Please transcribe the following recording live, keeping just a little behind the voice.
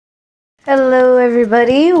Hello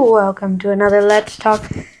everybody, welcome to another Let's Talk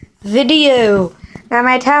video. Now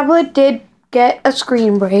my tablet did get a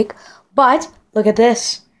screen break, but look at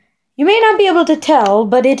this. You may not be able to tell,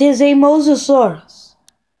 but it is a Mosasaurus.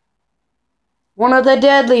 One of the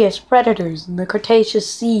deadliest predators in the Cretaceous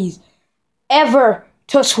seas ever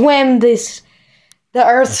to swim the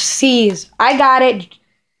Earth's seas. I got it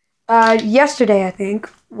yesterday, I think.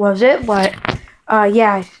 Was it? But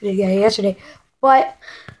yeah, yesterday. But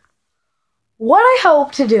what I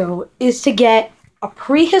hope to do is to get a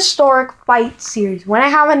prehistoric fight series. When I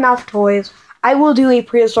have enough toys, I will do a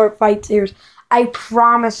prehistoric fight series. I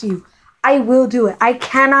promise you, I will do it. I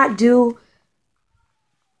cannot do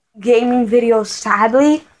gaming videos,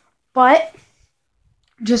 sadly, but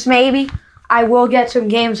just maybe I will get some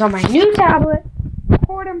games on my new tablet,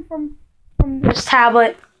 record them from this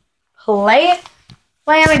tablet, play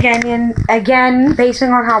them again,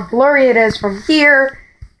 basing on how blurry it is from here.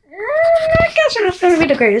 I guess it's not going to be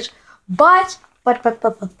the greatest, but I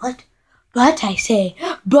say,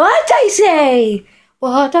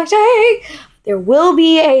 there will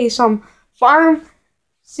be some farm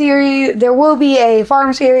series. There will be a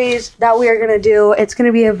farm series that we are going to do. It's going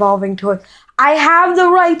to be evolving toys. I have the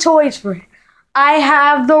right toys for it.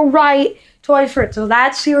 So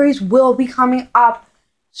that series will be coming up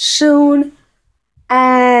soon,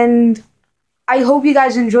 and I hope you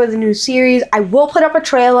guys enjoy the new series. I will put up a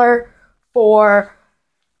trailer for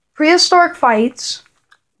prehistoric fights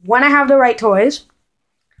when I have the right toys.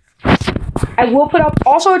 I will put up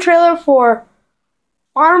also a trailer for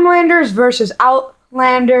Farmlanders versus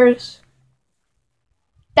Outlanders.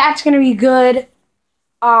 That's going to be good.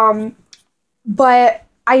 But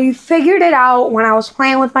I figured it out when I was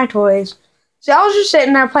playing with my toys. So I was just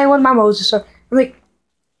sitting there playing with my Mosasaurus. I'm like,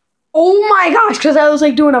 oh my gosh, because I was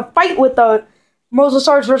like doing a fight with the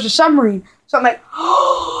Mosasaurus versus Submarine. So I'm like,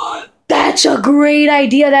 oh, that's a great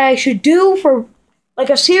idea that I should do for like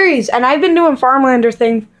a series. And I've been doing Farmlander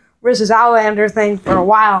thing versus Outlander thing for a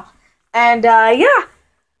while. And yeah,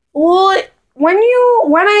 well, when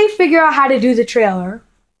I figure out how to do the trailer,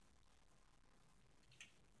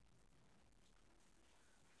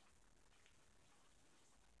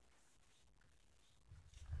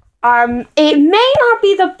 it may not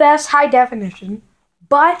be the best high definition,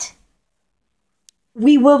 but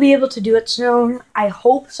we will be able to do it soon. I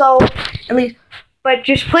hope so, at least. But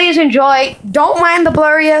just please enjoy. Don't mind the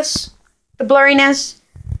blurriness.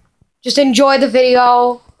 Just enjoy the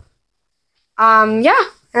video. Yeah,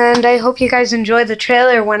 and I hope you guys enjoy the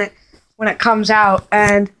trailer when it comes out.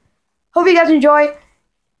 And hope you guys enjoy.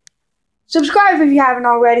 Subscribe if you haven't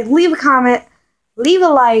already. Leave a comment. Leave a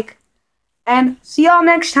like. And see y'all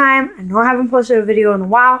next time. I know I haven't posted a video in a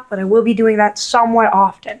while, but I will be doing that somewhat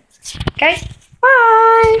often. Okay?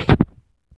 Bye!